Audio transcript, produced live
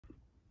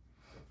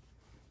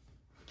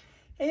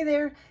Hey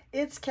there,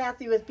 it's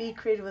Kathy with Be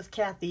Creative with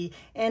Kathy,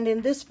 and in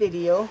this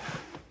video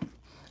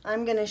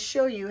I'm going to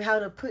show you how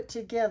to put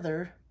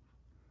together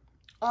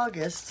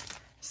August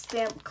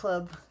Stamp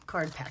Club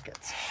card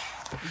packets.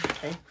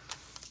 Okay,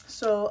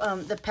 so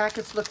the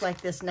packets look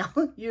like this. Now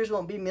yours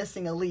won't be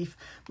missing a leaf.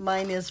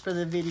 Mine is for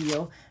the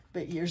video,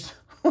 but yours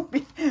won't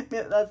be.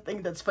 I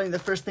think that's funny, the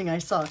first thing I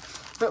saw.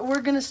 But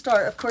we're going to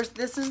start. Of course,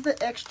 this is the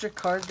extra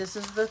card. This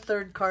is the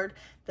third card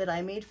that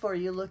I made for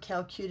you. Look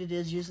how cute it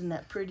is using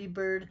that Pretty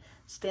Bird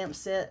stamp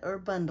set or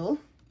bundle.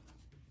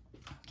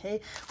 Okay,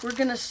 we're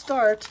going to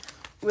start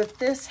with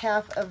this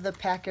half of the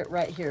packet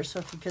right here. So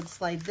if you could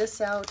slide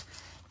this out,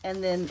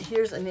 and then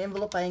here's an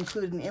envelope. I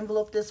included an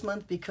envelope this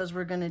month because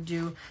we're going to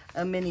do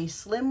a mini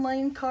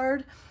slimline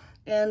card,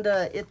 and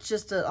it's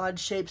just an odd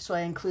shape, so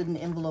I include an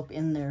envelope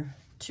in there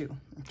too.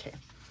 Okay,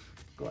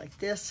 go like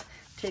this.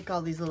 Take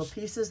all these little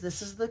pieces.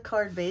 This is the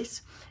card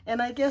base,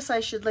 and I guess I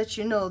should let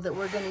you know that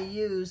we're going to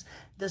use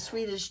the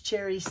Swedish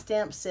Cherry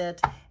stamp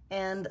set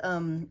and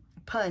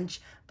punch,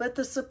 but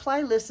the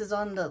supply list is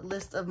on the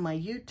list of my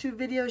YouTube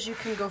videos. You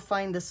can go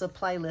find the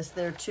supply list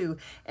there too,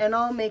 and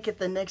I'll make it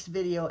the next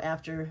video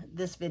after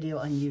this video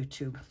on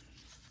YouTube.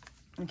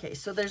 Okay,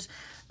 so there's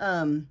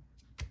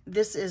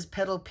this is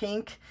Petal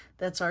Pink.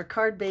 That's our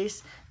card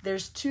base.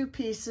 There's two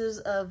pieces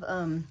of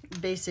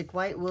basic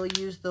white. We'll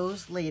use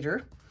those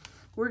later.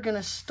 We're going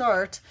to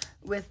start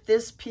with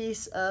this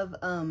piece of,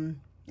 I'm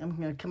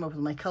going to come up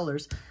with my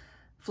colors,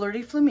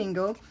 Flirty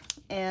Flamingo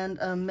and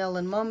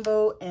Melon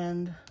Mambo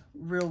and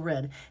Real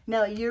Red.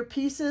 Now, your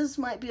pieces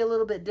might be a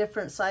little bit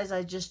different size.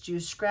 I just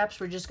used scraps.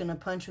 We're just going to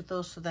punch with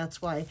those, so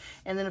that's why.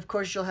 And then, of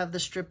course, you'll have the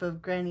strip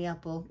of Granny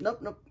Apple.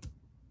 Nope.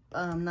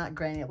 Not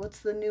Granny Apple. What's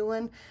the new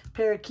one?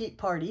 Parakeet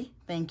Party.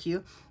 Thank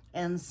you.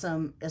 And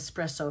some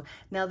espresso.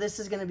 Now this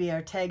is going to be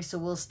our tag, so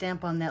we'll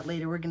stamp on that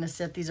later. We're going to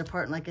set these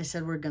apart, and like I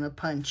said, we're going to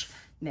punch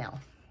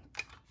now.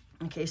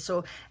 Okay,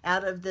 so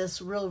out of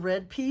this Real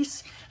Red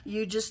piece,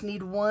 you just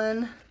need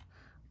one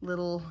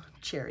little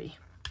cherry.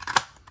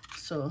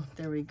 So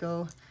there we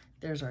go.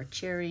 There's our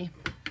cherry.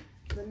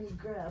 Let me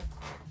grab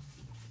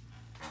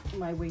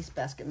my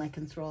wastebasket, and I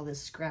can throw all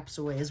this scraps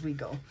away as we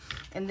go.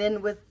 And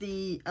then with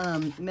the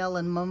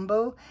Melon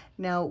Mambo,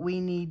 now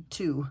we need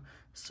two.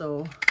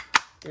 So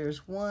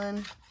there's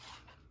one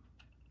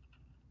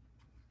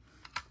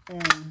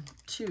and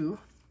two.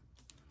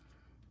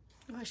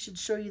 Oh, I should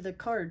show you the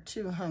card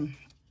too, huh?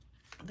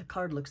 The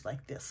card looks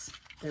like this.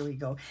 There we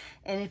go.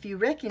 And if you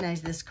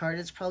recognize this card,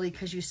 it's probably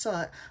because you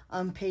saw it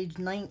on page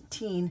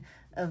 19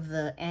 of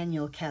the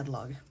annual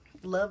catalog.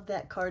 Love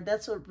that card.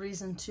 That's a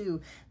reason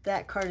too.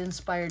 That card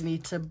inspired me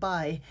to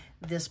buy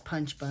this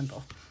punch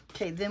bundle.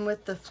 Okay, then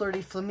with the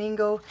Flirty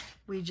Flamingo,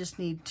 we just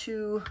need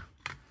two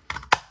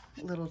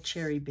little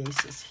cherry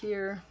bases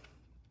here,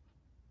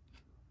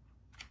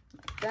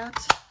 like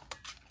that.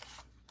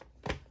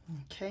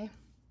 Okay,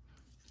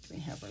 we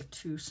have our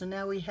two. So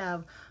now we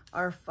have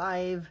our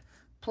 5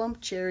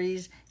 plump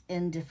cherries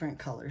in different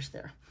colors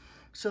there.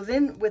 So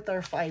then with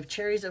our 5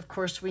 cherries, of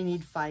course, we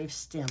need 5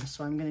 stems.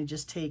 So I'm going to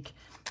just take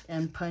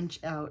and punch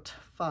out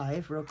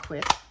 5 real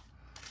quick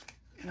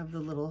of the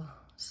little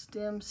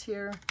stems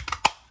here.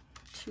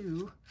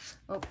 2.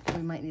 Oh,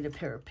 we might need a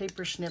pair of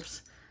paper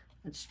snips.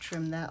 Let's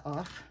trim that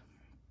off.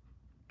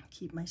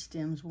 Keep my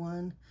stems.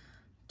 1,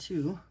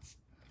 2.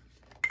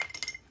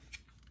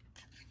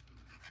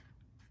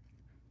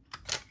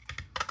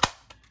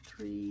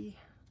 3,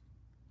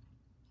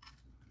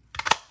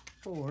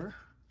 4.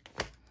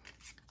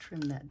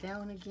 Trim that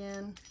down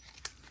again.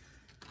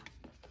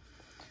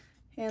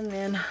 And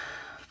then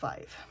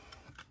 5.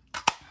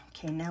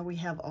 Okay, now we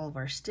have all of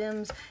our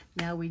stems.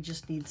 Now we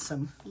just need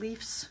some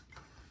leaves.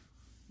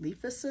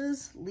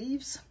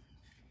 Leaves.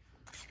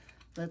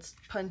 Let's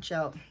punch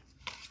out.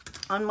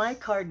 On my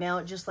card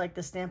now, just like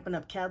the Stampin'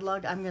 Up!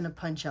 Catalog, I'm going to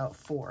punch out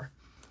 4.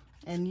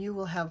 And you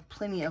will have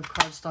plenty of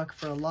cardstock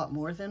for a lot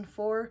more than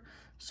 4.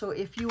 So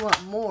if you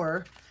want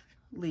more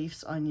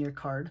leaves on your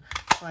card,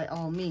 by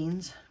all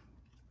means,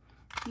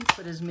 you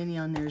put as many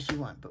on there as you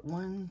want. But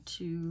 1,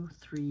 2,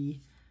 3,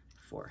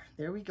 4.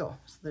 There we go.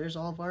 So there's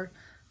all of our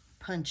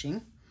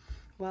punching.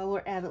 While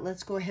we're at it,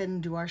 let's go ahead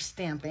and do our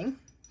stamping.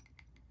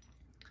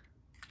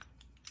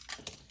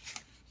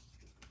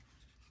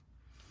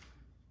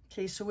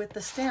 Okay, so with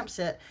the stamp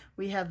set,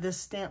 we have this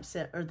stamp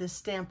set, or this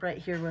stamp right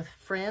here with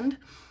Friend.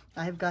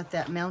 I've got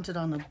that mounted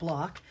on a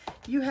block.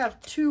 You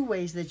have 2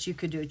 ways that you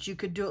could do it. You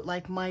could do it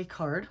like my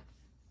card,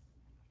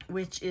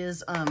 which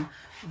is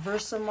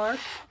Versamark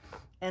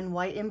and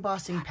white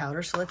embossing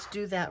powder. So let's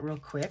do that real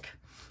quick.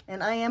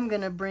 And I am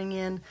going to bring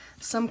in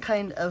some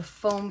kind of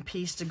foam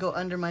piece to go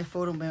under my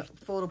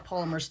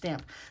photopolymer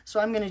stamp. So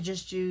I'm going to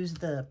just use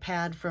the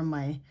pad from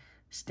my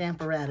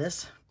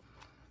Stamparatus.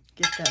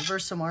 Get that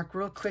Versamark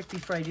real quick.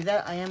 Before I do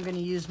that, I am going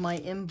to use my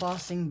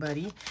Embossing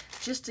Buddy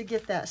just to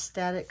get that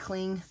static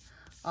cling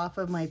off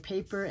of my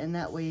paper, and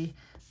that way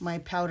my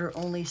powder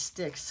only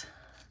sticks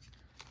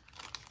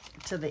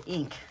to the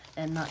ink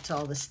and not to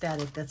all the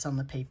static that's on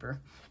the paper.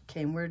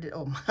 Okay, and where did,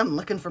 oh, I'm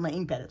looking for my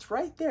ink pad. It's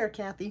right there,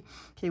 Kathy.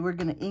 Okay, we're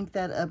gonna ink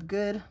that up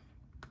good.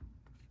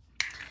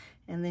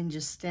 and then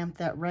just stamp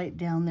that right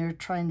down there,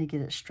 trying to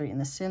get it straight in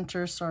the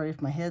center. Sorry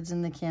if my head's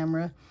in the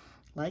camera.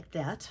 Like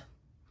that.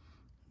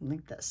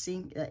 Make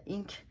that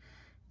ink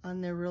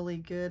on there really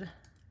good.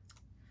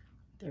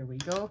 There we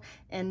go.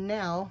 And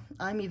now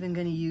I'm even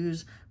going to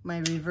use my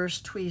reverse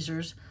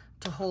tweezers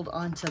to hold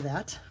on to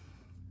that.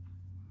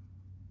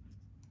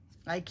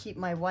 I keep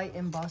my white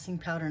embossing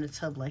powder in a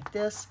tub like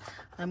this.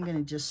 I'm going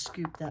to just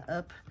scoop that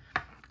up.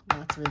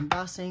 Lots of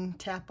embossing.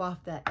 Tap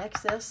off that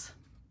excess.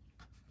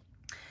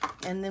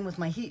 And then with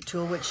my heat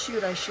tool, which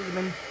shoot, I should have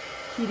been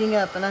heating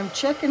up. And I'm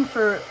checking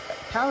for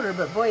powder,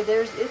 but boy,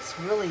 it's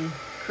really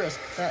crisp.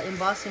 That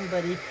embossing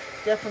buddy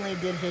definitely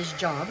did his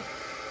job.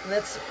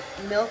 Let's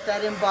melt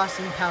that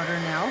embossing powder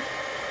now.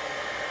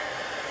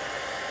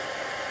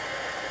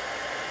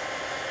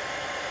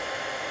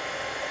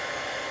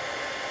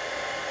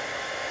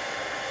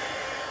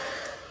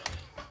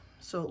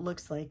 So it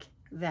looks like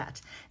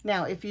that.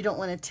 Now, if you don't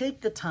want to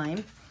take the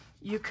time,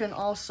 you can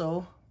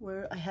also,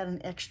 where I had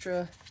an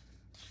extra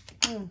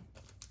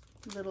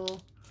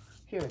little,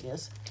 here it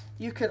is.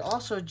 You could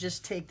also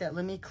just take that.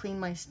 Let me clean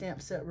my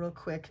stamp set real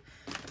quick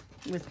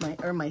with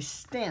my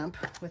stamp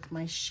with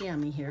my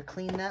chamois here.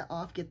 Clean that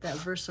off, get that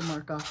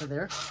Versamark off of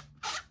there.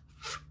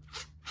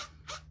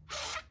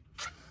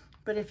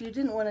 But if you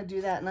didn't want to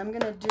do that, and I'm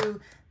going to do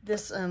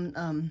this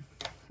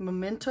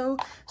memento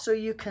so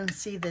you can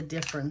see the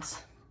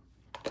difference.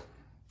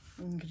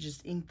 You can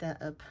just ink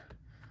that up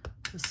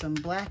with some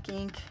black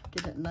ink,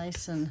 get it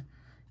nice and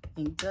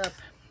inked up,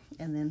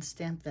 and then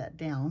stamp that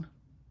down.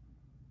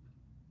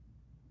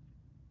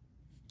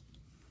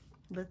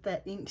 Let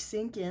that ink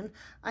sink in.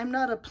 I'm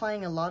not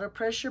applying a lot of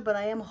pressure, but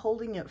I am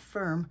holding it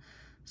firm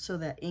so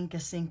that ink can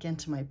sink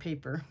into my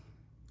paper.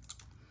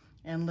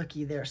 And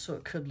looky there, so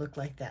it could look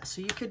like that.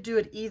 So you could do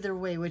it either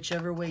way,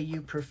 whichever way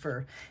you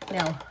prefer.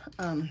 Now,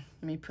 let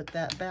me put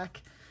that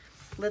back.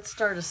 Let's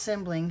start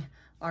assembling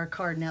our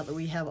card now that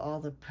we have all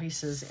the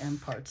pieces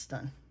and parts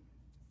done.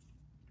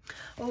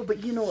 Oh,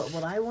 but you know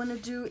what I want to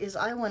do is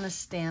I want to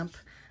stamp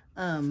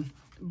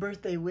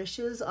birthday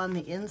wishes on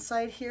the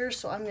inside here.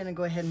 So I'm going to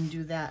go ahead and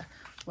do that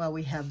while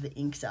we have the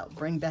inks out.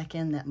 Bring back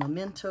in that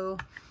memento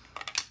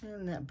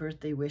and that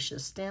birthday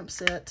wishes stamp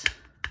set.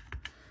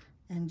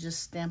 And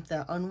just stamp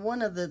that on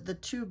one of the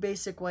two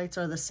basic whites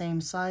are the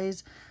same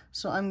size.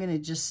 So I'm going to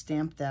just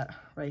stamp that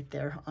right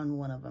there on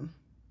one of them.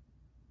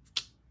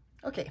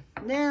 Okay,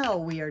 now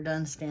we are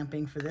done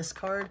stamping for this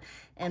card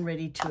and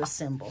ready to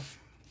assemble.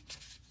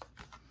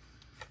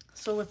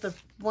 So with the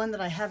one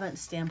that I haven't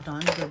stamped on,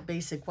 the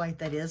basic white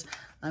that is,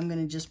 I'm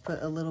going to just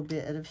put a little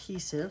bit of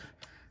adhesive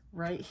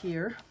right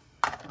here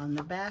on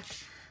the back.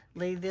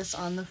 Lay this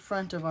on the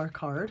front of our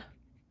card.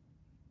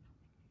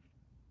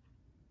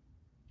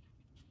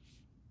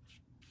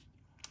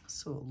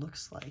 So it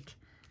looks like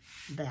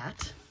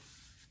that.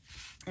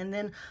 And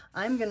then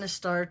I'm going to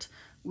start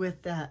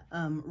with that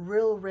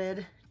real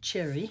red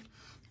cherry.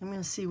 I'm going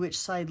to see which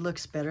side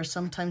looks better.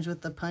 Sometimes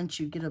with the punch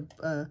you get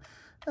a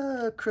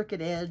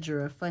crooked edge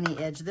or a funny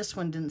edge. This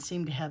one didn't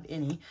seem to have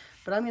any,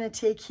 but I'm going to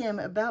take him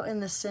about in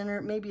the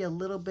center, maybe a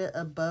little bit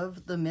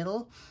above the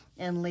middle,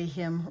 and lay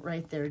him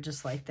right there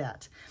just like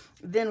that.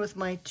 Then with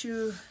my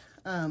two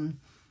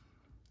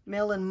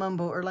Melon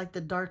Mumbo, or like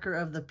the darker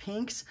of the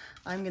pinks,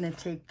 I'm going to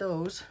take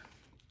those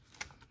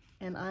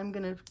and I'm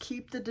going to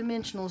keep the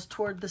dimensionals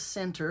toward the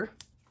center.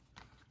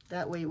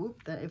 That way,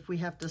 that if we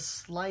have to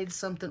slide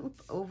something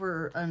over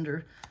or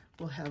under,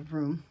 we'll have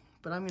room.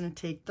 But I'm going to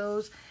take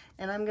those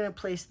and I'm going to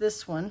place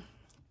this one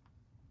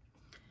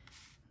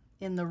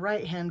in the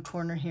right hand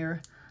corner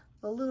here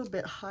a little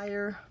bit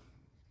higher,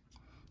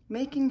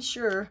 making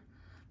sure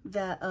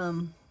that,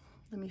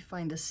 let me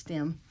find a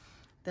stem,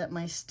 that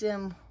my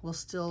stem will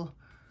still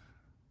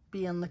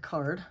be on the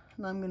card.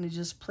 And I'm going to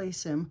just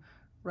place him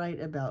right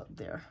about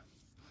there.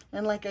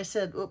 And like I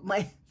said,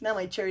 now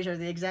my cherries are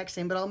the exact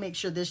same, but I'll make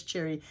sure this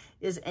cherry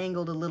is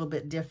angled a little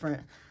bit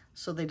different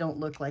so they don't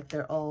look like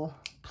they're all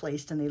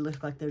placed and they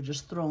look like they're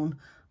just thrown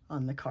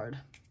on the card.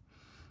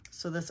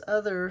 So this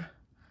other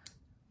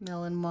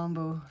Melon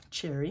Mumbo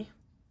cherry,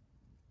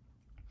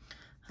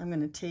 I'm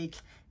going to take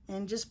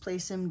and just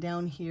place him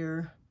down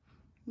here,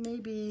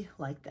 maybe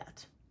like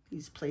that.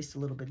 He's placed a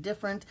little bit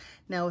different.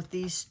 Now with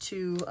these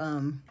two,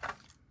 I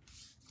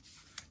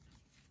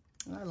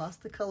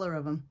lost the color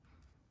of them.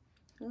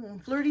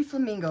 Flirty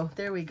Flamingo,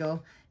 there we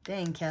go.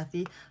 Dang,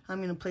 Kathy. I'm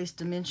going to place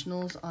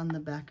dimensionals on the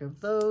back of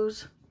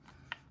those.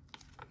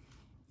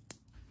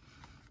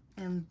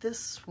 And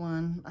this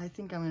one, I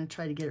think I'm going to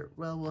try to get it,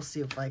 well, we'll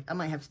see if I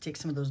might have to take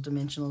some of those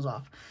dimensionals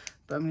off.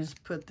 But I'm going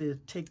to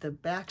take the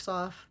backs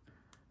off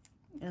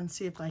and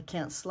see if I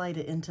can't slide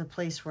it into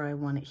place where I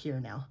want it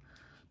here now.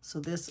 So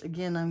this,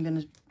 again, I'm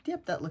going to,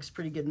 yep, that looks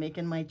pretty good.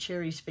 Making my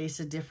cherries face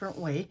a different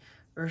way,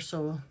 or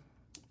so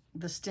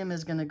the stem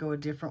is going to go a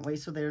different way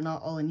so they're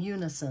not all in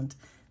unison.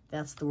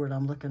 That's the word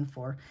I'm looking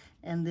for.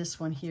 And this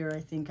one here, I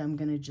think I'm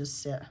going to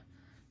just set,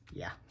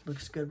 yeah,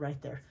 looks good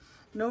right there.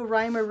 No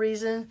rhyme or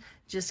reason,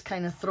 just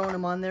kind of throwing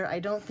them on there. I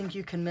don't think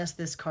you can mess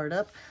this card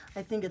up.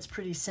 I think it's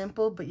pretty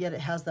simple, but yet it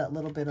has that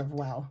little bit of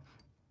wow.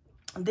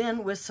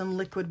 Then with some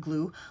liquid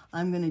glue,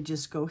 I'm going to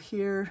just go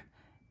here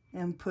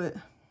and put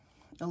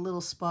a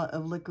little spot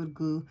of liquid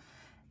glue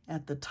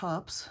at the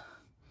tops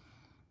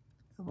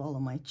of all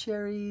of my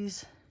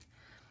cherries.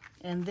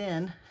 And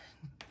then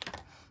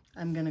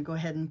I'm going to go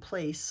ahead and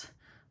place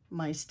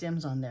my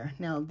stems on there.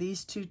 Now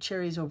these two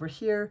cherries over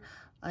here,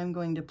 I'm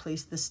going to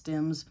place the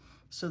stems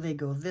so they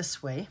go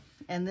this way.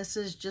 And this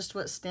is just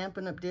what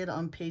Stampin' Up! Did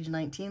on page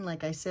 19.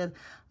 Like I said,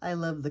 I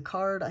love the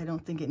card. I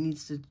don't think it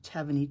needs to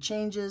have any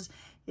changes,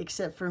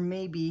 except for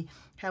maybe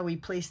how we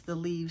place the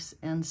leaves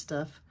and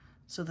stuff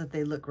so that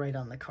they look right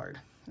on the card.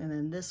 And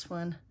then this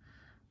one,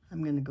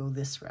 I'm going to go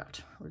this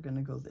route. We're going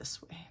to go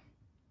this way.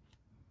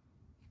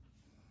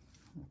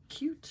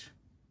 Cute.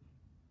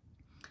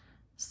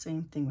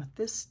 Same thing with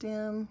this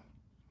stem.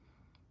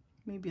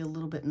 Maybe a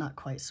little bit not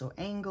quite so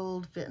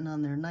angled, fitting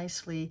on there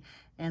nicely.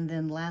 And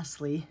then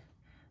lastly,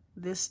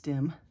 this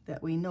stem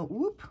that we know,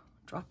 whoop,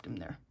 dropped him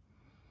there,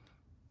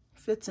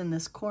 fits in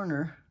this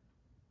corner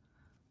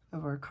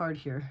of our card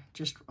here.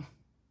 Just,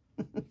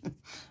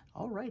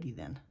 alrighty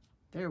then.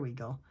 There we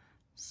go.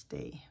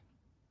 Stay.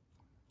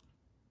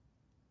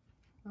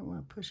 I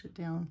want to push it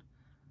down.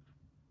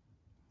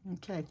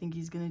 Okay, I think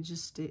he's going to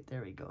just stay.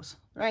 There he goes.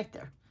 Right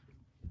there.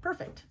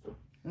 Perfect.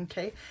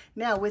 Okay,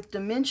 now with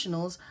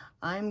dimensionals,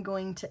 I'm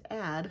going to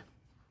add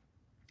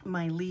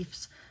my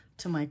leaves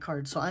to my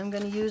card. So I'm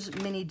going to use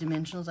mini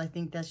dimensionals. I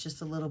think that's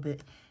just a little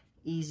bit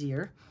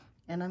easier.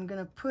 And I'm going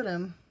to put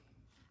them,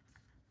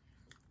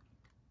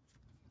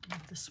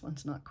 this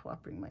one's not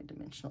cooperating, my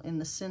dimensional, in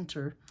the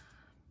center.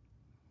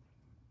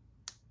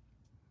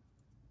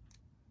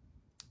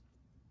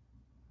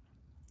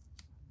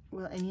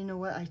 Well, and you know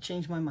what? I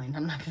changed my mind.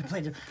 I'm not going to play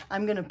it.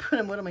 I'm going to put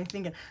them, what am I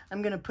thinking?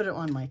 I'm going to put it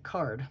on my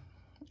card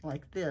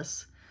like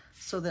this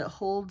so that it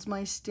holds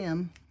my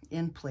stem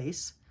in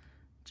place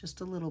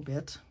just a little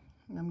bit.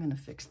 And I'm going to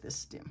fix this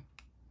stem.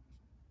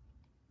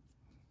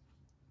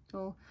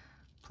 So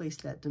place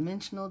that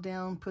dimensional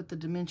down, put the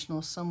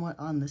dimensional somewhat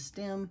on the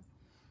stem,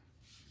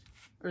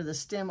 or the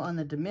stem on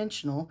the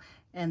dimensional,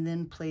 and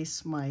then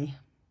place my,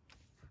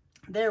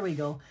 there we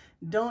go.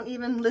 Don't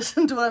even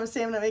listen to what I'm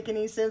saying, not making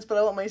any sense, but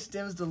I want my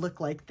stems to look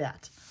like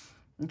that.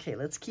 Okay,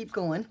 let's keep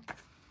going.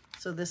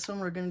 So this one,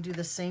 we're going to do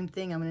the same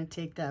thing. I'm going to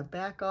take that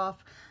back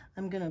off.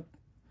 I'm going to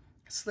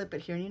slip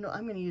it here. And you know,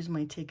 I'm going to use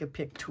my Take a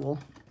Pick tool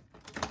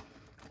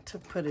to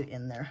put it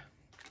in there.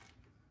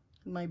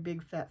 My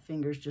big fat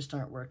fingers just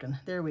aren't working.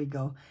 There we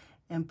go.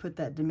 And put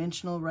that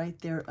dimensional right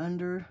there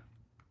under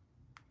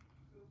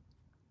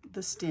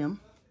the stem.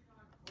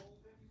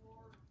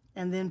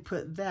 And then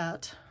put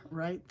that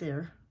right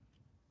there.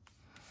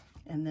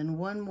 And then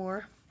one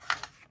more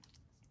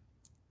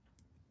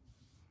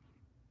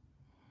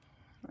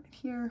right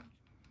here.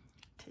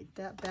 Take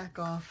that back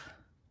off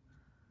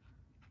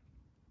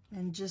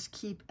and just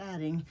keep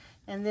adding.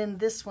 And then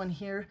this one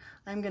here,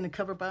 I'm going to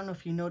cover up. I don't know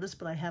if you noticed,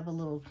 but I have a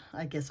little,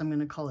 I guess I'm going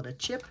to call it a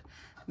chip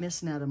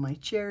missing out of my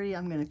cherry.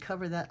 I'm going to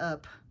cover that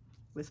up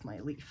with my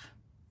leaf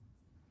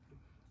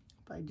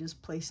by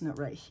just placing it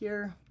right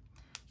here.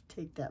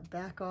 Take that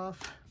back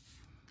off.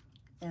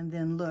 And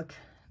then look,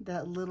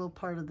 that little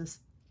part of this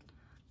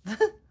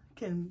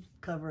can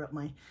cover up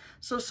my,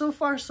 so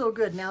far so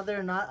good. Now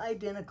they're not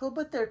identical,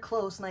 but they're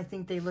close, and I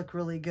think they look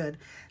really good.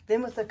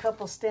 Then with a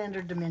couple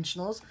standard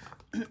dimensionals,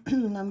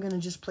 I'm going to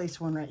just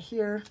place one right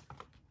here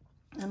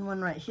and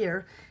one right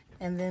here,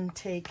 and then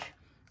take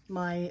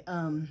my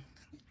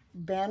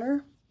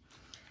banner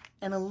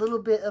and a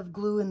little bit of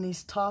glue in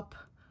these top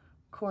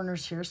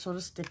corners here so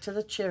to stick to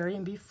the cherry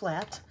and be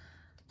flat.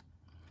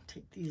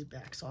 Take these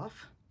backs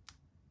off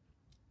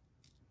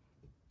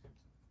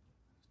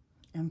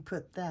and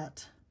put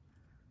that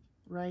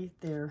right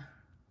there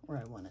where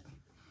I want it.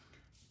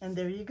 And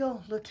there you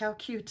go. Look how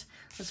cute.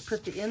 Let's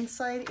put the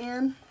inside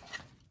in.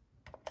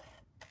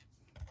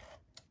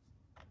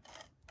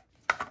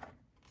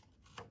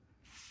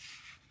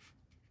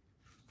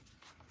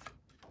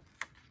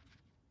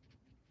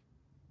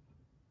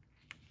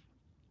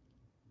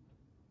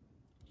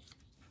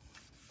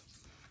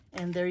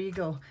 And there you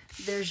go.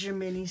 There's your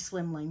mini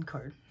slimline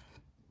card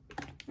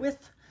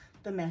with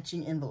the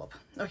matching envelope.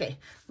 Okay,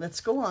 let's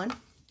go on.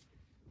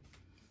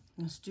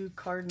 Let's do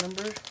card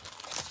number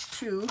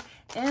 2.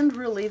 And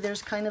really,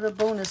 there's kind of a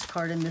bonus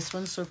card in this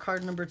one, so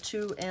card number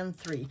 2 and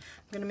 3. I'm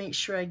going to make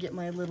sure I get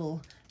my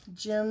little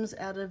gems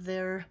out of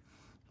there.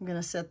 I'm going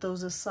to set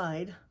those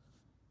aside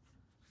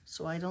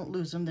so I don't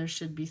lose them. There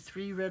should be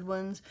 3 red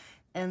ones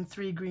and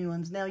 3 green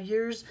ones. Now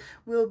yours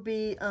will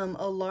be a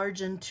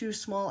large and 2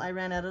 small. I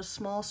ran out of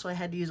small, so I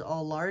had to use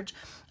all large.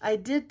 I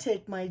did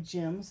take my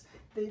gems.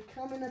 They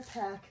come in a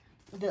pack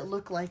that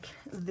look like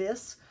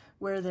this,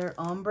 where they're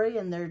ombre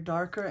and they're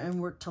darker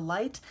and work to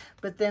light.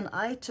 But then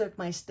I took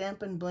my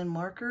Stampin' Blend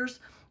markers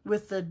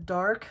with the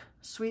dark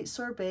Sweet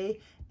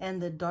Sorbet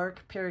and the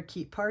dark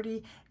Parakeet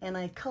Party, and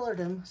I colored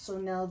them so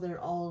now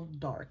they're all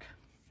dark.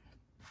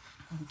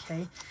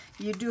 Okay,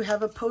 you do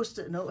have a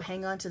Post-it note.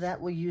 Hang on to that.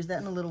 We'll use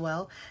that in a little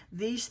while.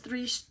 These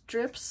 3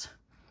 strips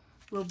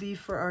will be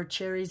for our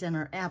cherries and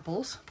our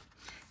apples.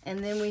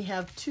 And then we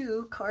have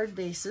 2 card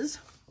bases.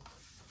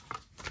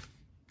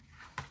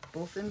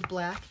 both in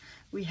black.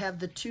 We have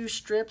the 2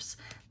 strips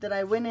that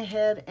I went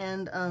ahead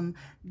and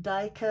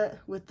die cut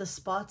with the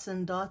spots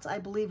and dots. I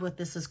believe what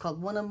this is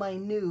called. One of my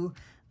new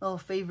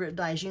favorite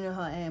dies. You know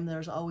how I am.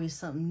 There's always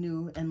something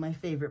new and my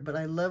favorite, but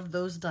I love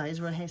those dies.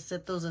 We're going to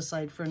set those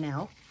aside for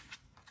now.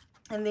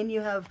 And then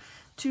you have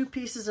 2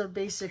 pieces of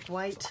basic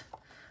white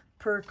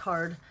per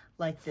card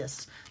like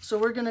this. So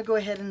we're going to go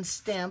ahead and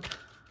stamp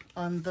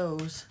on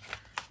those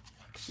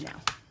now.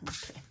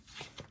 Okay.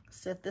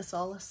 Set this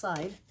all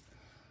aside.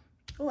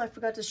 Oh, I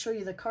forgot to show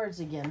you the cards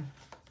again.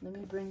 Let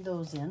me bring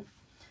those in.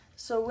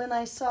 So when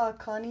I saw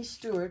Connie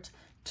Stewart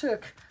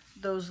took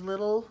those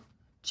little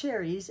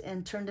cherries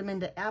and turned them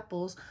into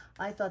apples,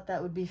 I thought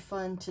that would be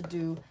fun to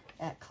do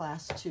at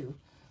class 2.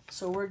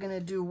 So we're going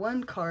to do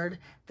 1 card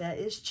that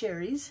is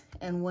cherries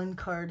and 1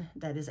 card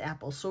that is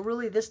apples. So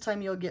really this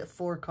time you'll get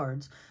 4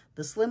 cards.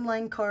 The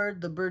slimline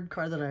card, the bird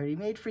card that I already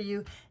made for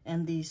you,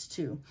 and these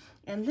 2.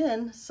 And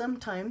then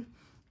sometime,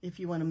 if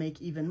you want to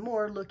make even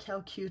more, look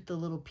how cute the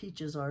little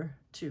peaches are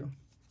too.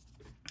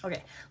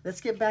 Okay,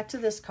 let's get back to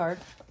this card.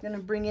 I'm going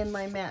to bring in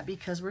my mat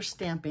because we're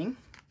stamping.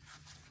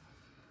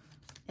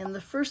 And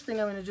the first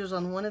thing I'm going to do is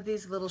on one of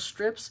these little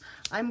strips,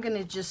 I'm going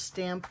to just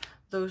stamp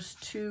those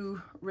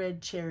 2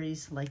 red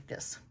cherries like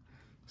this.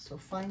 So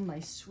find my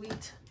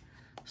sweet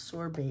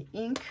sorbet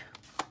ink.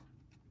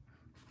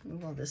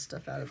 Move all this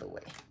stuff out of the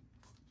way.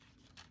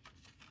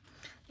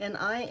 And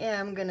I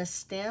am going to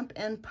stamp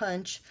and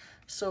punch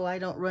so I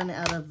don't run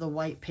out of the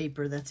white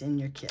paper that's in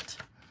your kit.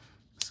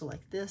 So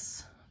like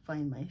this,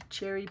 find my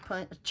cherry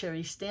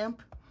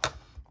stamp,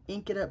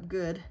 ink it up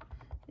good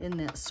in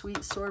that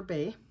sweet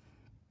sorbet.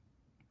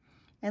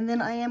 And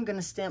then I am going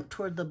to stamp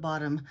toward the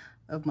bottom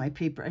of my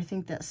paper. I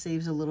think that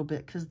saves a little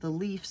bit because the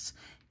leaves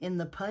in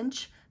the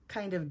punch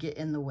kind of get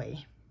in the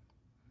way.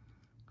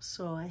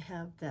 So I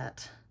have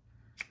that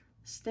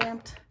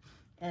stamped,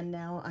 and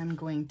now I'm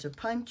going to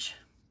punch.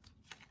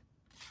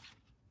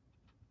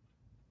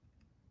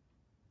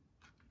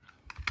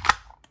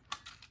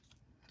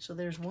 So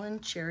there's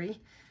 1 cherry.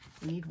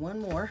 We need 1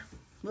 more.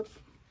 Whoop.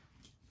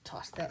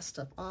 Toss that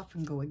stuff off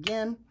and go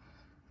again.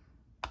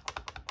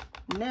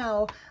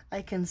 Now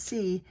I can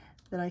see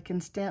that I can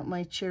stamp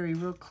my cherry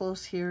real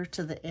close here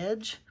to the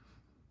edge,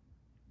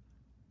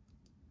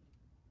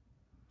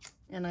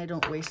 and I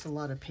don't waste a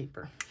lot of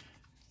paper.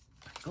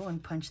 Go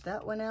and punch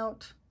that one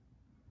out.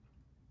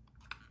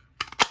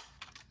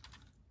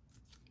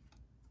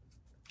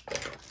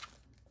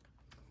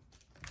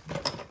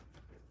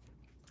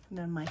 And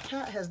then my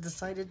cat has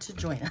decided to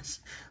join us.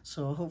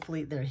 So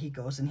hopefully, there he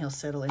goes, and he'll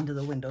settle into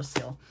the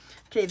windowsill.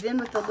 Okay, then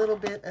with a little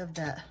bit of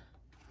that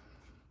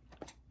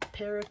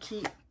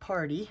Parakeet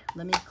Party,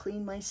 let me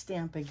clean my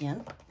stamp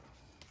again.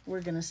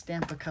 We're gonna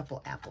stamp a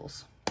couple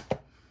apples.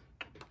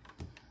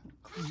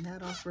 Clean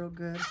that off real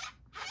good.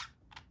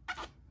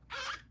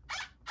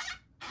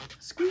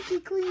 Squeaky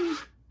clean.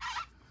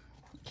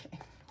 Okay.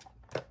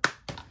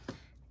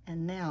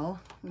 And now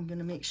I'm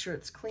gonna make sure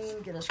it's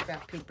clean, get a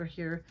scrap paper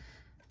here.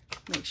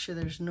 Make sure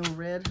there's no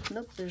red.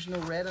 Nope, there's no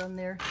red on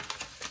there.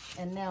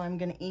 And now I'm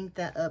gonna ink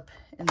that up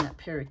in that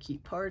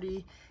Parakeet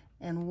Party.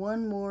 And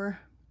 1 more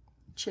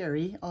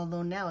cherry,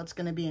 although now it's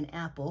gonna be an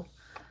apple.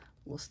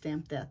 We'll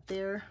stamp that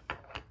there.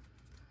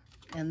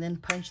 And then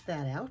punch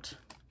that out.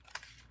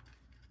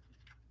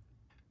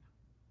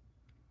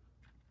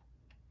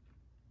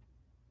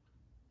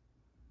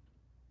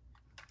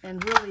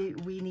 And really,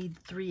 we need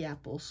 3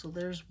 apples. So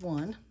there's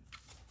 1.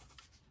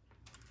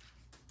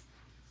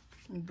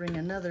 And bring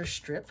another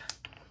strip.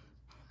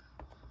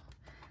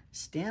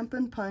 Stamp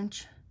and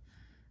punch.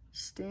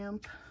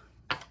 Stamp.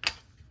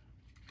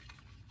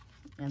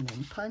 And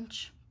then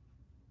punch.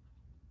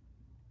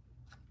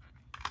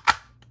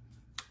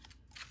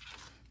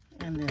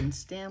 And then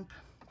stamp.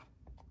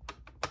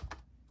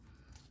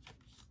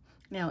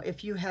 Now,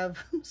 if you have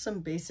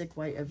some basic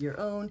white of your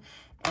own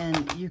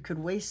and you could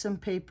waste some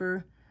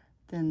paper,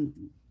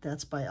 then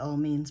that's by all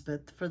means.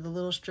 But for the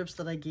little strips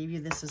that I gave you,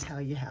 this is how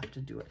you have to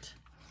do it.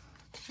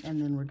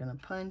 And then we're going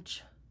to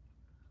punch.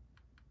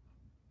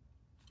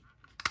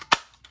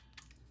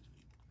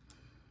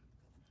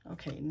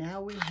 Okay,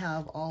 now we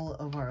have all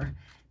of our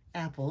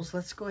apples.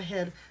 Let's go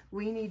ahead.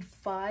 We need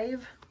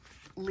 5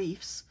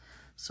 leaves.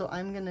 So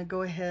I'm going to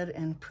go ahead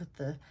and put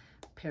the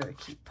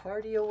Parakeet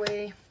Party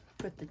away,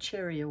 put the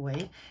cherry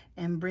away,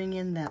 and bring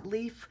in that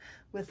leaf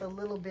with a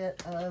little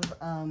bit of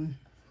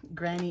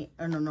garden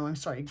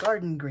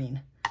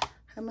green.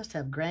 I must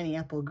have Granny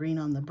Apple green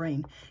on the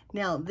brain.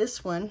 Now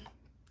this one,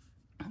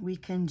 we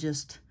can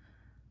just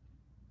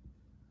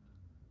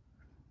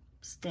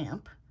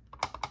stamp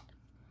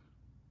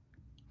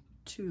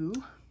 2,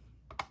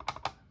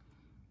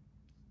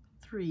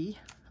 3.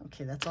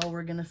 Okay, that's all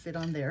we're going to fit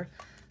on there.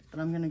 But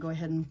I'm going to go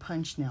ahead and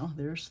punch now.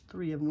 There's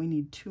 3 of them. We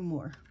need 2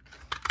 more.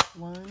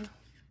 1,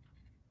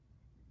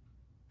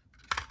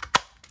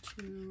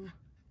 2,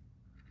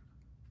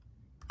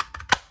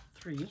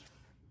 3.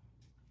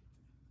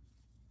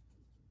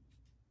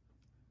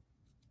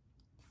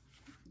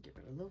 Get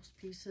rid of those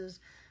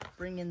pieces.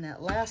 Bring in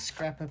that last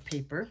scrap of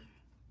paper.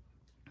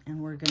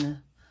 And we're going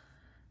to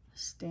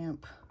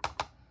stamp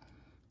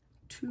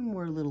 2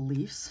 more little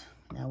leaves.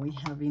 Now we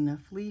have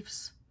enough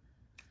leaves.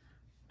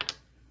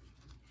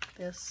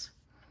 This.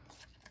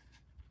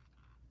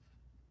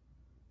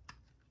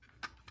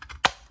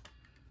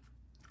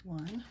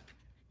 One.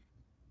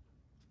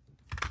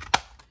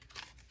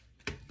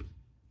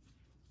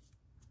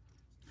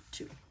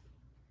 Two.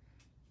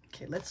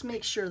 Okay, let's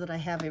make sure that I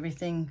have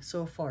everything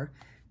so far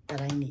that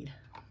I need.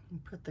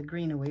 Put the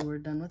green away, we're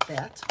done with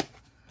that.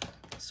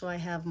 So I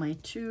have my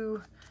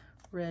 2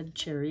 red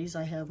cherries,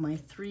 I have my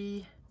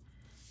 3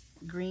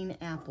 green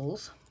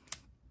apples,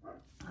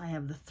 I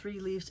have the 3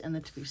 leaves and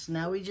the 2 leaves.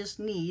 Now we just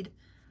need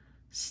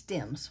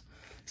stems.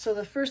 So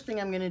the first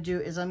thing I'm going to do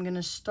is I'm going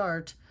to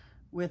start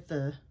with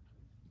the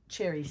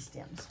cherry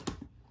stems.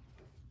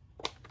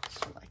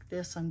 So like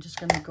this, I'm just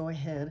going to go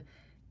ahead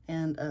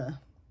and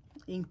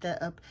ink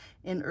that up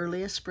in Early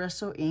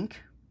Espresso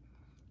ink.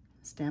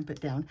 Stamp it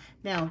down.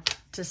 Now,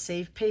 to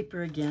save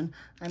paper again,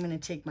 I'm going to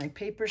take my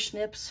paper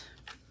snips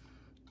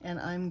and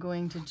I'm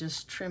going to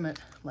just trim it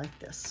like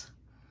this.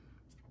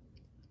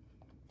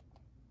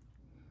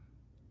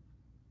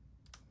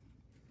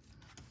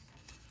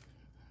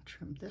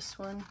 Trim this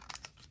one.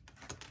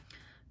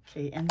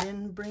 Okay, and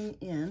then bring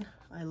in,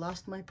 I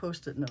lost my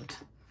Post-it note.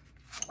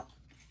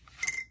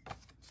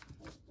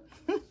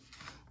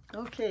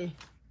 Okay,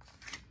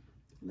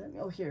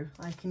 oh here,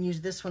 I can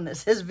use this one that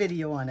says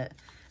video on it.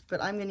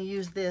 But I'm going to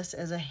use this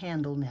as a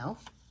handle now.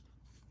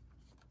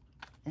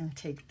 And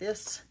take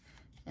this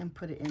and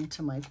put it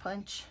into my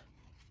punch.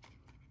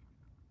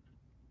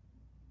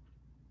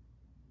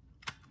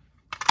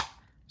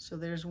 So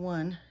there's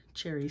one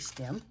cherry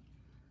stem.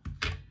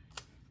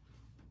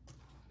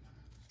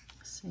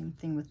 Same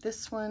thing with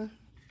this one.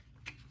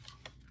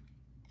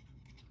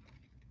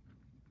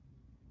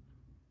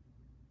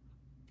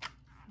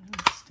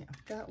 Stamp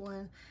that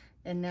one.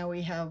 And now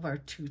we have our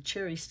 2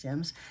 cherry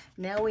stems.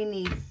 Now we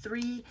need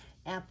 3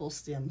 apple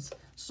stems.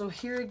 So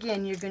here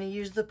again, you're going to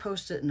use the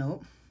Post-it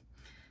note,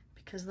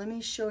 because let me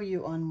show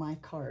you on my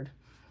card.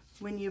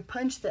 When you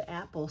punch the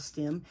apple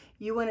stem,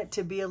 you want it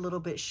to be a little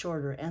bit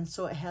shorter, and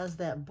so it has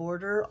that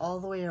border all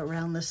the way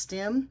around the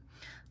stem.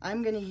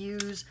 I'm going to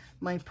use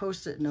my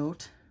Post-it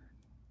note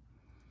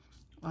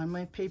on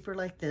my paper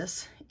like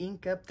this,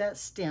 ink up that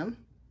stem,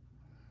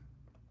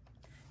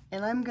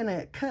 and I'm going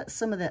to cut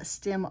some of that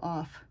stem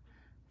off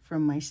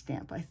from my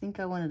stamp. I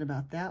think I want it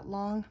about that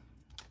long.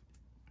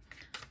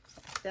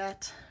 Like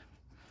that.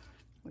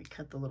 We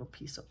cut the little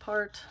piece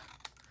apart,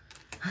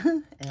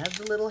 add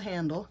the little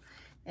handle,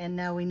 and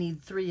now we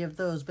need 3 of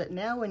those. But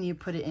now when you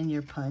put it in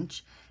your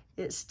punch,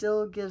 it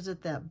still gives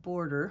it that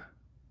border,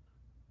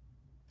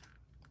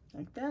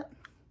 like that.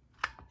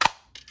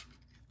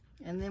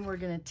 And then we're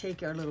going to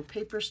take our little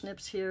paper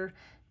snips here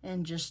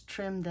and just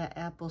trim that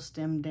apple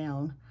stem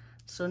down.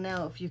 So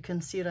now if you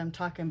can see what I'm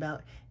talking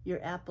about, your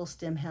apple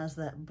stem has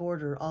that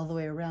border all the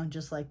way around,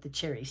 just like the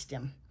cherry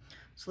stem.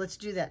 So let's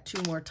do that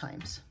 2 more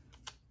times.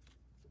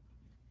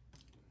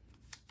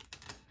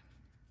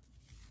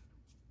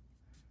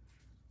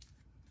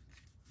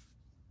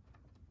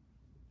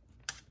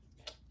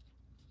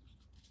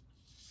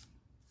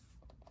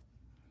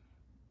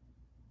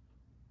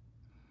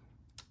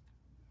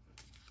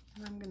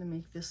 And I'm going to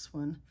make this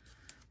one,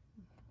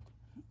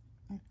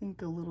 I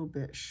think, a little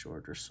bit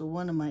shorter. So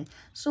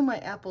my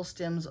apple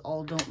stems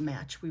all don't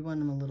match. We want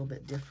them a little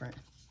bit different.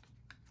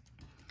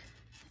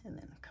 And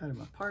then cut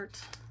them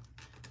apart.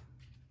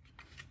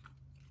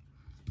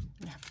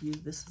 We have to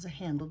use this as a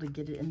handle to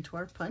get it into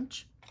our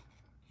punch.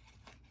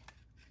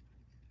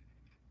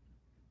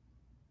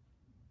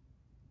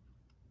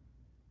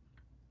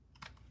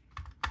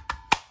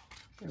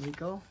 There we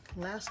go.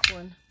 Last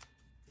one.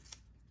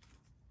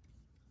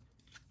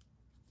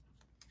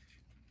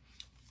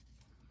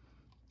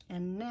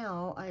 And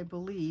now I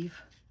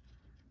believe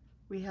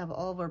we have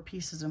all of our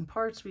pieces and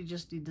parts. We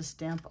just need to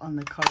stamp on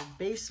the card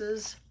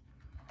bases.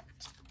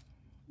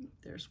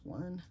 There's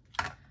 1.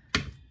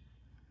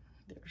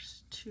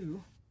 There's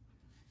 2.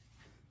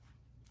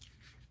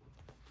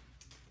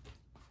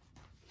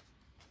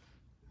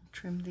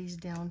 Trim these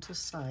down to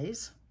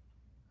size.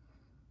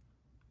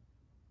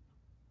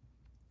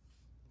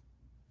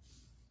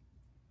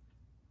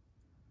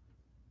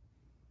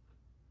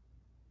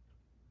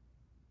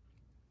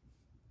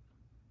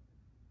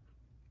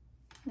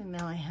 And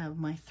now I have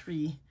my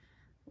 3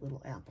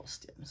 little apple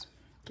stems.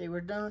 Okay,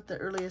 we're done with the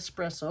Early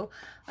Espresso.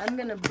 I'm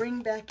going to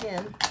bring back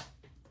in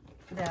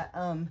that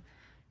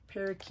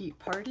Parakeet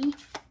Party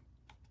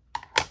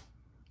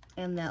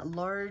and that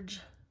large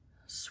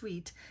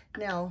sweet.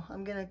 Now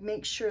I'm going to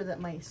make sure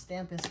that my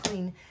stamp is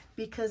clean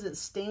because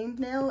it's stained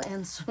now,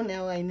 and so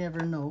now I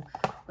never know.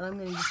 But I'm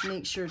going to just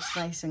make sure it's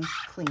nice and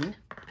clean.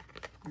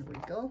 There we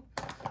go.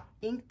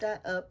 Ink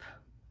that up.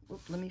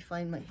 Oop, let me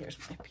find here's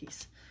my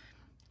piece.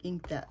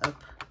 Ink that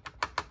up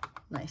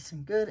nice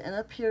and good. And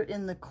up here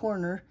in the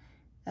corner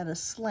at a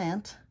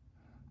slant,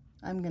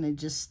 I'm going to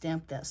just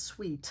stamp that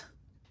sweet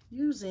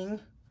using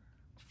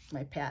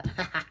my pad.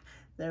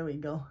 There we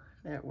go.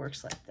 There, it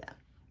works like that.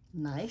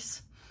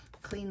 Nice.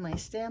 Clean my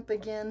stamp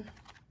again.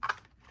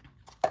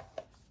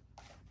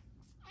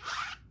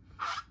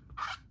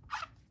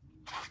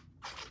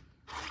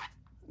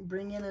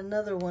 bring in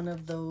another one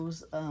of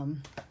those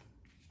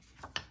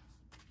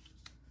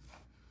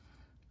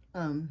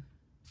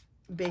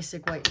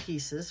basic white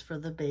pieces for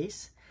the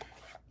base.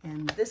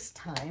 And this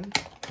time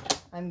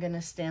I'm going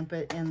to stamp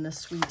it in the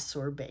Sweet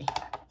Sorbet.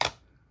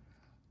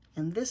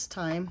 And this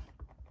time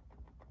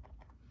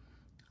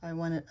I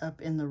want it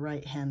up in the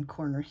right hand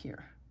corner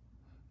here.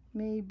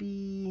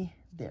 Maybe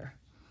there.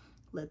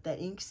 Let that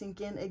ink sink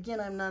in. Again,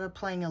 I'm not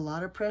applying a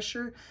lot of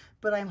pressure,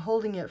 but I'm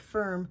holding it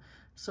firm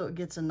so it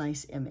gets a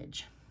nice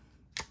image.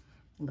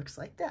 Looks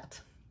like that.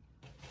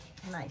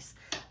 Nice.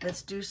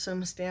 Let's do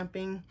some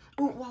stamping.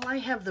 Oh, while I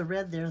have the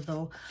red there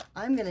though,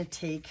 I'm gonna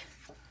take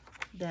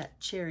that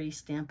cherry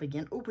stamp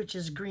again, oh, which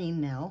is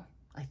green now.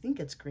 I think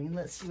it's green.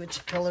 Let's see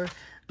which color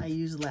I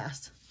used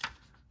last.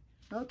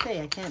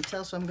 Okay, I can't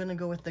tell, so I'm gonna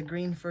go with the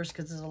green first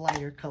because it's a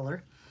lighter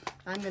color.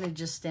 I'm gonna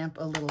just stamp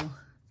a little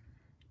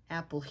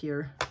apple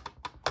here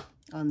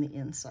on the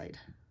inside,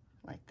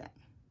 like that.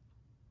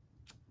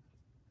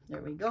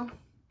 There we go.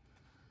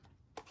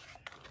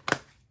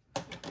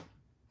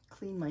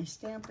 Clean my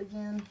stamp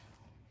again.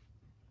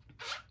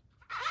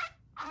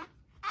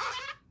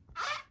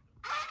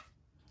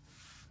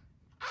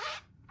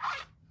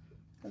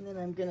 And then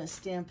I'm gonna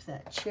stamp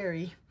that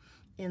cherry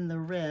in the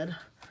red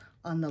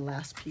on the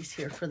last piece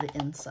here for the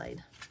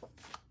inside.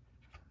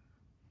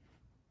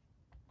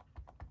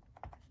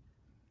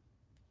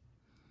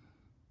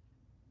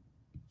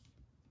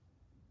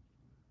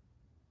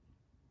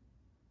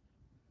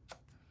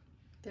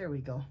 There we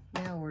go.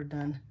 Now we're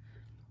done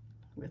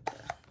with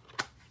that.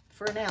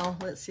 For now,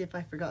 let's see if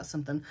I forgot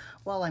something.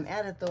 While I'm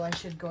at it though, I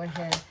should go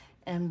ahead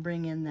and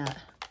bring in that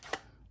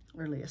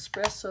early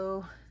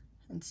espresso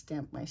and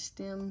stamp my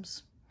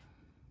stems.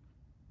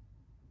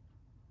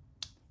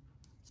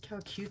 Look how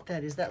cute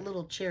that is, that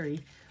little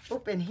cherry.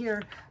 Oh, and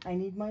here I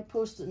need my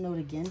Post-it note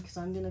again because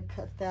I'm gonna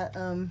cut that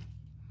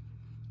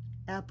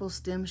apple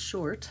stem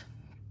short.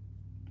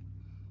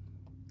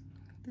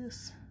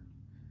 This.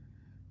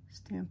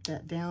 Stamp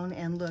that down,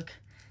 and look,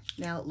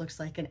 now it looks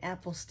like an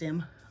apple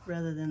stem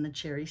rather than the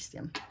cherry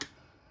stem.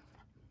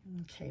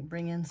 Okay,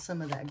 bring in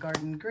some of that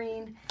garden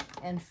green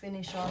and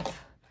finish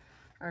off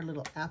our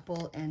little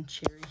apple and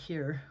cherry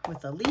here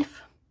with a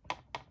leaf.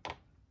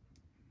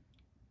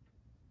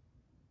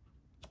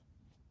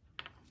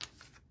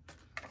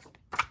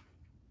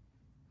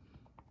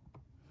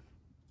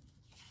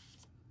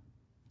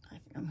 I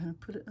think I'm going to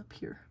put it up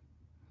here.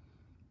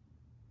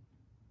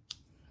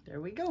 There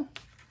we go.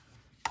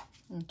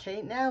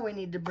 Okay, now we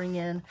need to bring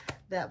in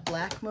that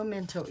black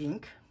Memento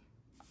ink.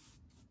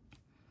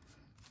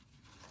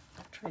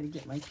 I'll try to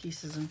get my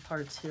pieces and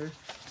parts here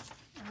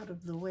out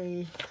of the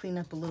way, clean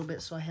up a little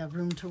bit so I have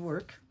room to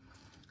work.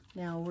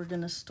 Now we're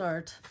gonna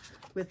start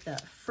with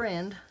that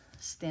Friend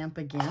stamp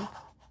again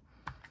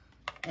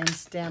and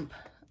stamp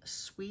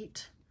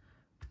Sweet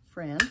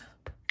Friend.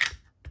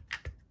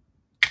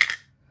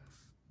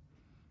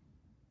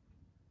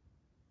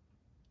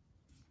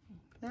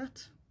 Like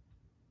that.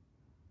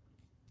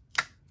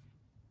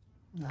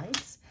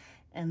 Nice.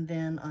 And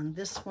then on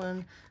this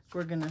one,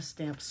 we're going to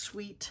stamp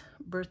Sweet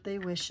Birthday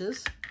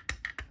Wishes.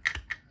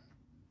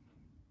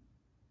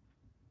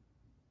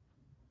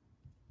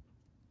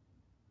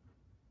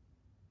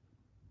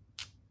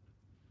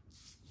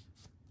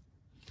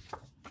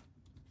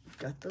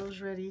 Got those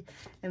ready.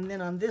 And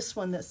then on this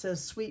one that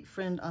says Sweet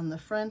Friend on the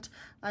front,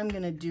 I'm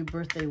going to do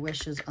Birthday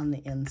Wishes on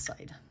the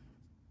inside.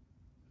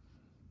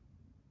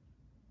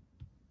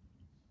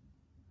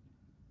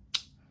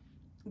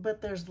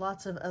 But there's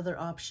lots of other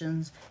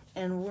options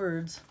and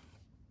words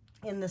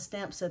in the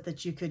stamp set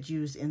that you could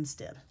use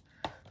instead.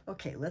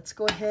 Okay, let's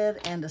go ahead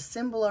and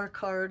assemble our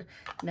card.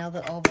 Now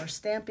that all of our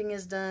stamping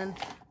is done,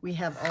 we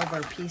have all of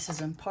our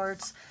pieces and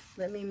parts.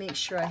 Let me make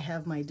sure I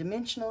have my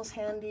dimensionals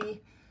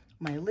handy,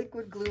 my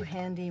liquid glue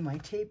handy, my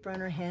tape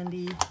runner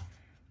handy,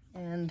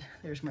 and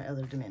there's my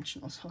other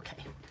dimensionals. Okay,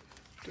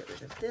 get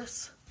rid of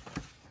this.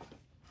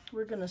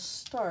 We're gonna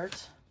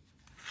start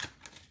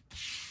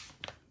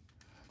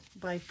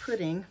by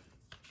putting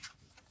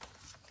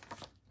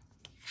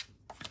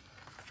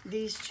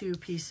these two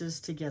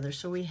pieces together.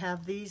 So we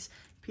have these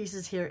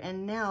pieces here,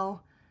 and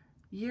now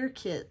your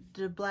kit,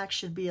 the black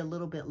should be a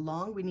little bit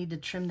long. We need to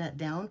trim that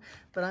down,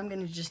 but I'm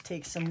going to just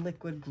take some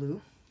liquid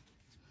glue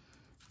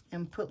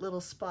and put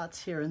little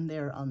spots here and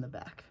there on the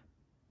back.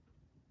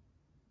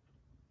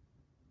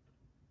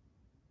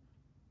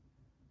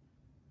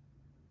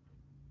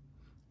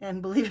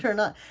 And believe it or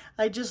not,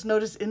 I just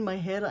noticed in my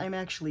head I'm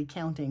actually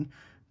counting,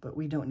 but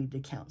we don't need to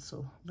count,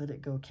 so let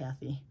it go,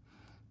 Kathy.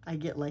 I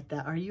get like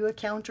that. Are you a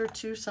counter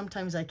too?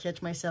 Sometimes I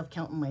catch myself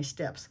counting my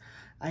steps.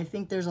 I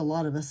think there's a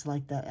lot of us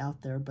like that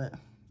out there, but...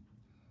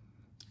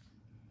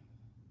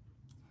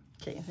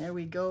 Okay, there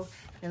we go.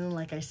 And then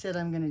like I said,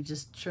 I'm gonna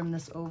just trim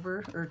this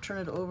over, or turn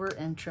it over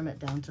and trim it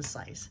down to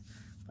size,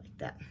 like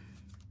that.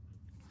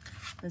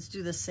 Let's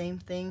do the same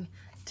thing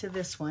to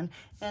this one.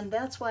 And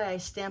that's why I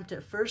stamped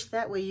it first.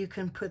 That way you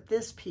can put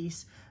this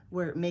piece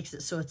where it makes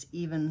it so it's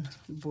even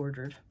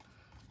bordered.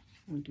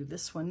 We'll do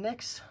this one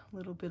next. A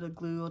little bit of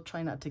glue. I'll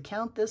try not to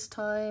count this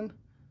time.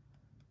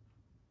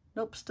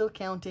 Nope, still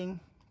counting.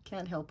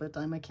 Can't help it,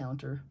 I'm a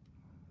counter.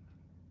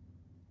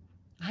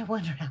 I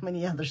wonder how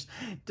many others.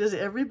 Does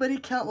everybody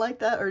count like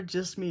that or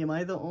just me? Am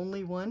I the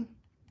only one?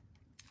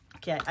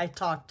 Okay, I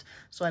talked,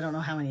 so I don't know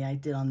how many I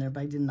did on there,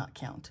 but I did not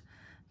count.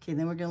 Okay,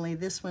 then we're gonna lay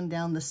this one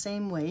down the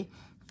same way,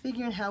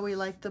 figuring how we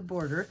like the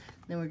border.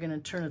 Then we're gonna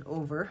turn it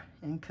over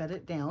and cut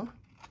it down.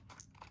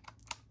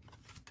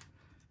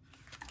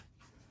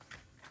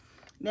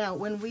 Now,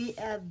 when we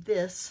add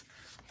this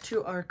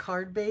to our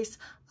card base,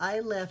 I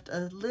left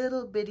a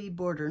little bitty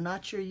border,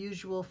 not your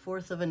usual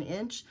 1/4 of an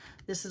inch.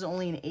 This is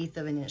only an 1/8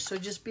 of an inch. So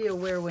just be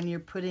aware when you're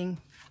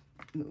putting,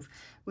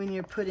 when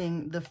you're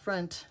putting the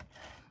front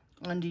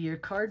onto your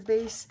card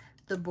base,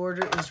 the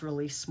border is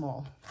really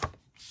small.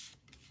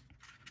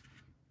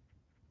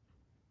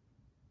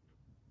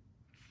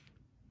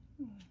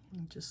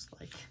 Just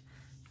like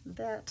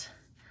that.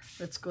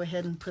 Let's go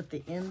ahead and put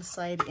the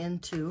inside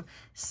into.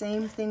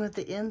 Same thing with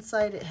the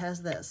inside, it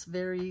has that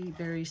very,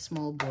 very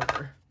small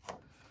border.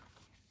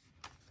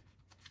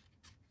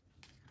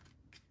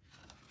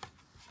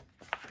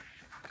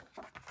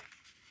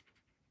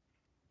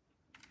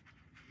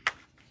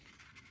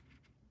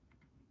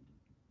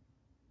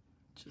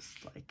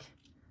 Just like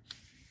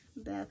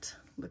that.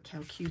 Look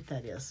how cute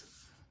that is.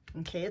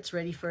 Okay, it's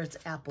ready for its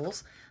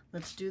apples.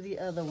 Let's do the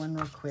other one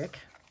real quick.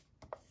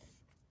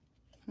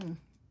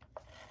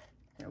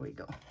 There we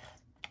go.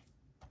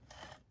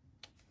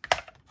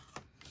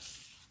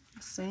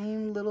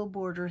 Same little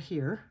border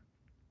here.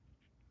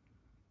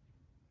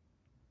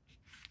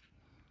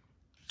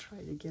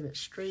 Try to get it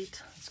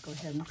straight. Let's go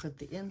ahead and put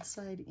the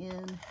inside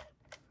in.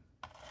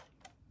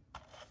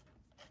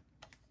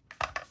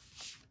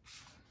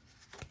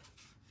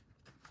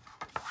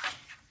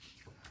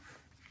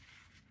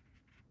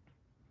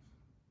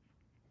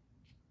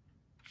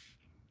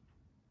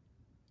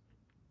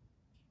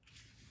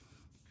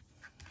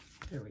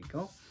 There we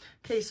go.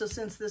 Okay, so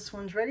since this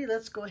one's ready,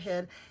 let's go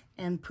ahead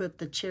and put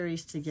the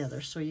cherries together.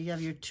 So you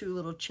have your 2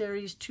 little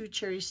cherries, 2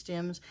 cherry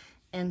stems,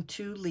 and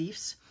 2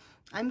 leaves.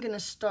 I'm going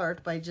to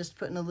start by just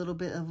putting a little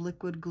bit of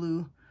liquid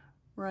glue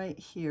right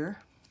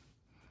here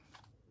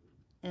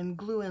and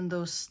gluing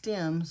those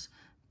stems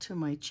to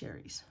my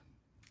cherries.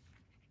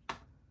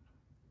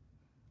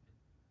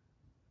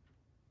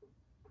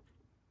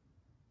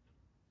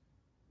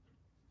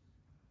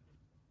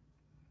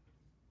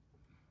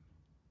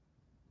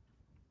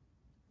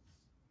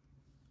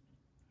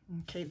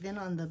 Okay, then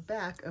on the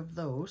back of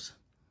those,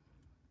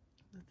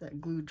 let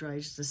that glue dry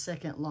just a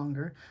second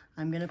longer,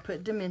 I'm going to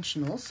put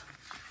dimensionals.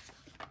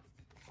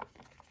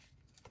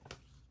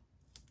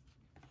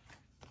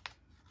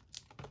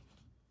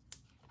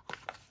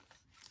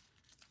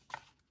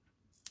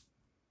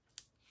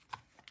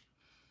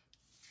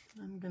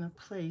 I'm going to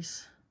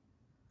place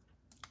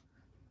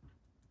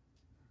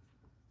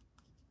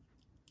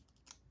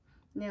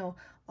now,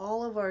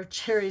 all of our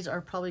cherries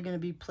are probably going to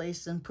be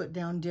placed and put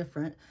down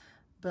different,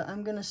 but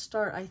I'm going to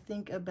start, I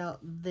think, about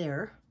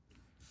there.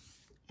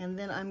 And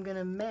then I'm going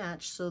to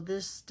match, so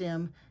this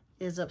stem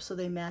is up, so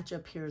they match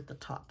up here at the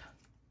top.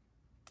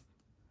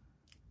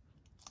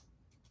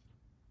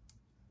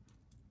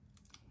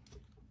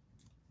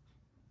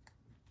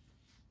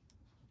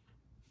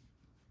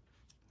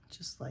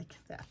 Just like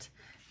that.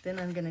 Then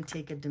I'm going to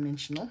take a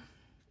dimensional.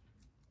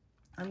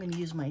 I'm going to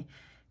use my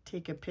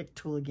take a pick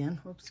tool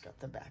again. Whoops, got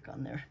the back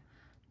on there.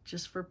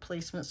 Just for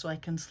placement so I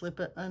can slip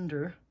it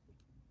under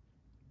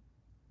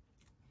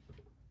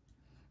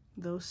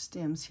those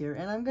stems here.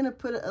 And I'm going to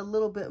put it a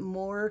little bit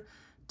more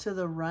to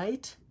the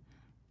right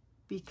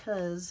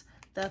because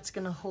that's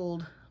going to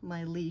hold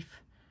my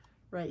leaf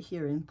right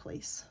here in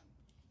place.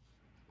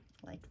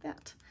 Like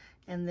that.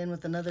 And then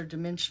with another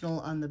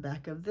dimensional on the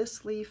back of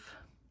this leaf,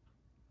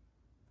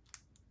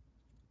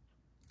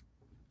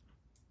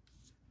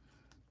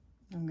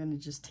 I'm going to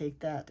just take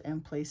that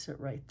and place it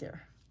right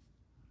there.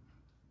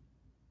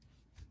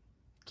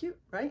 Cute,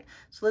 right?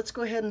 So let's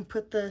go ahead and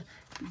put the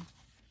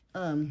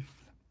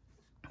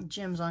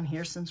gems on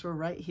here since we're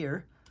right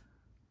here.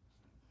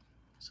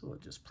 So we'll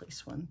just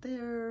place one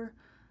there.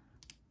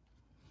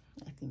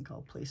 I think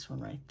I'll place one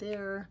right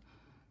there.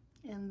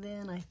 And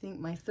then I think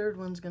my third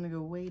one's going to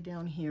go way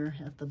down here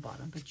at the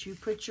bottom. But you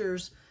put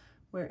yours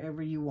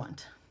wherever you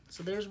want.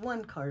 So there's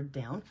one card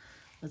down.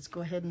 Let's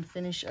go ahead and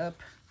finish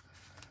up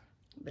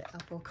the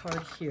apple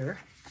card here.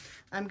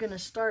 I'm going to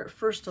start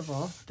first of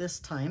all this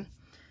time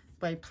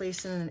by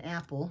placing an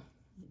apple.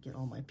 Get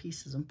all my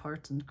pieces and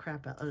parts and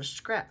crap out, or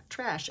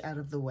trash out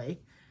of the way,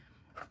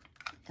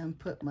 and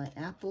put my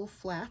apple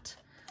flat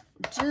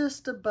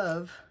just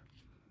above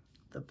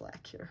the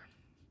black here.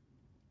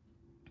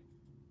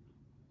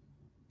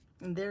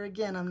 And there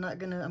again, I'm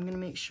gonna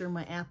make sure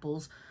my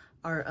apples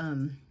are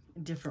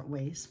different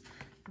ways.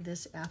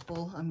 This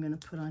apple I'm gonna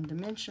put on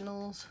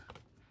dimensionals.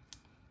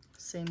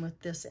 Same with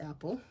this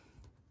apple.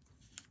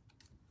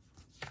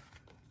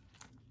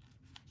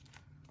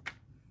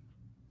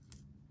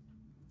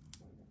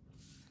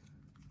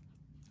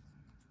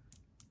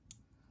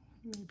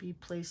 Maybe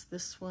place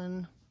this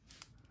one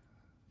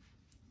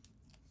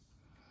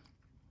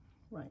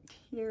right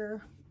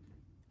here.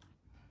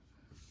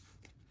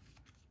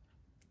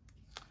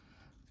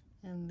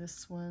 And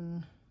this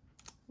one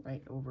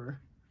right over,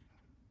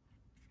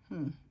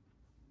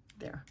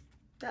 there.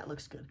 That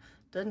looks good.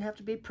 Doesn't have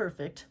to be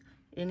perfect.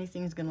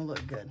 Anything's gonna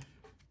look good.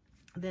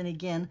 Then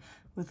again,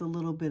 with a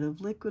little bit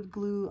of liquid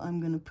glue, I'm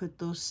gonna put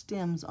those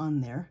stems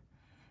on there.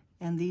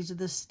 And these are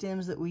the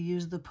stems that we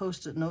use the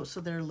Post-it notes, so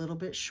they're a little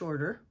bit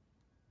shorter.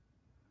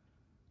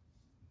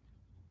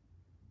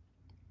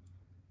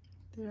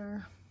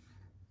 There.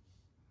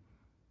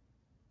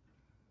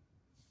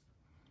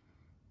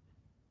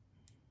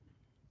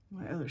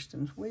 My other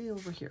stem's way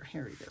over here.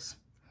 Here he is.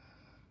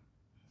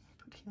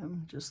 Put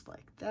him just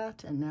like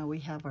that. And now we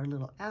have our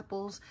little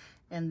apples.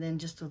 And then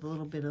just with a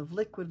little bit of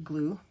liquid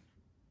glue,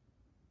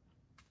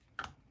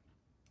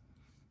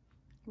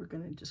 we're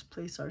going to just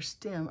place our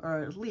stem, or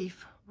our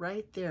leaf,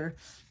 right there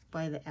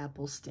by the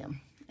apple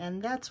stem.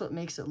 And that's what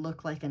makes it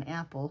look like an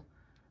apple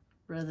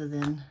rather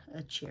than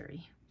a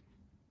cherry.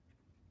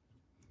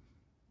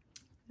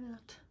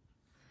 That.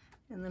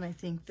 And then I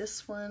think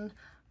this one,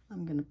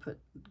 I'm going to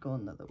go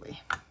another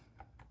way.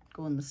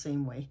 Going the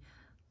same way,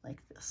 like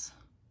this.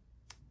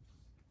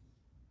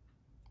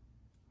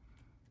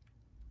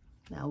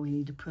 Now we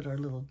need to put our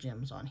little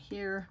gems on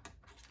here.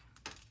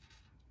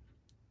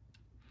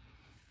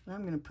 And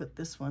I'm going to put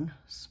this one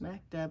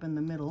smack dab in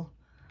the middle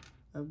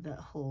of that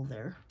hole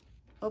there.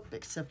 Oh,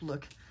 except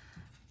look,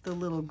 the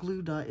little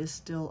glue dot is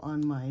still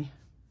on my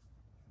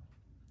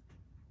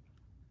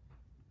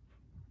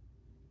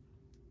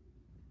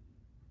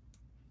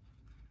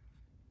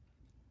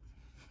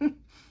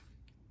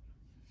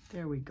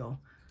there we go.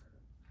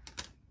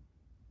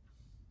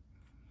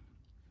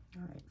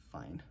 All right,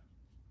 fine.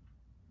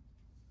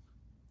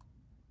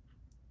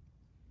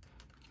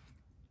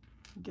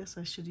 I guess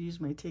I should use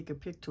my take a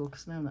pic tool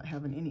because now I'm not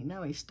having any.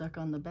 Now he's stuck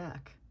on the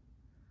back.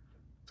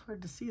 It's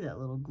hard to see that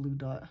little glue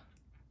dot.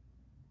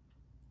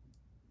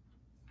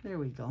 There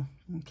we go.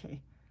 Okay.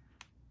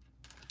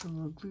 The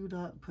little glue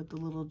dot, put the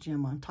little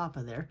gem on top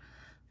of there.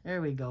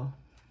 There we go.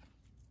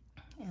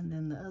 And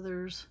then the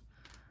others,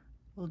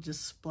 we'll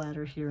just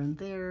splatter here and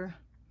there.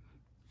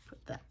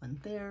 Put that one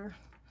there.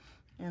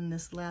 And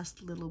this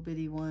last little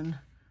bitty one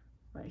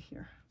right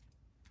here.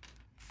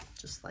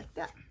 Just like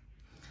that.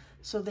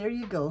 So there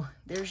you go.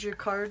 There's your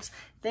cards.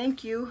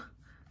 Thank you,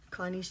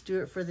 Connie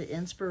Stewart, for the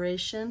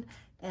inspiration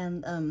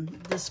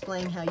and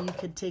displaying how you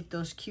could take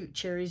those cute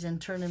cherries and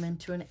turn them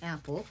into an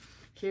apple.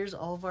 Here's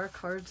all of our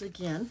cards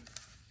again.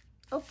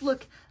 Oh,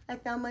 look, I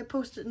found my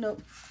Post-it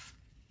note.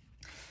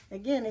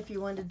 Again, if you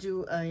want to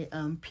do a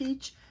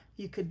peach,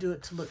 you could do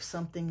it to look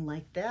something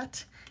like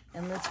that.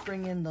 And let's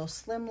bring in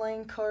those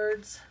slimline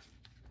cards.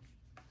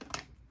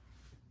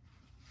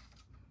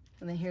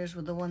 And then here's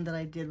the one that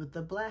I did with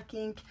the black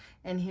ink,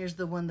 and here's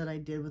the one that I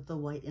did with the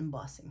white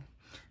embossing.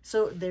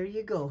 So there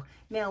you go.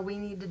 Now we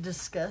need to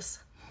discuss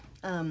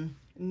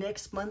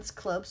next month's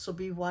club, so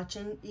be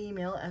watching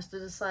email as to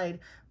decide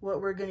what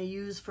we're going to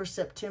use for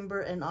September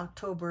and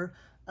October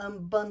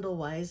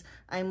bundle-wise.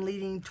 I'm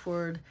leaning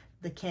toward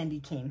the candy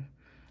cane.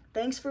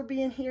 Thanks for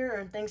being here,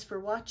 and thanks for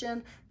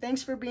watching.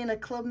 Thanks for being a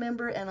club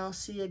member, and I'll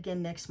see you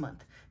again next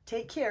month.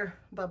 Take care.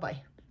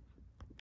 Bye-bye.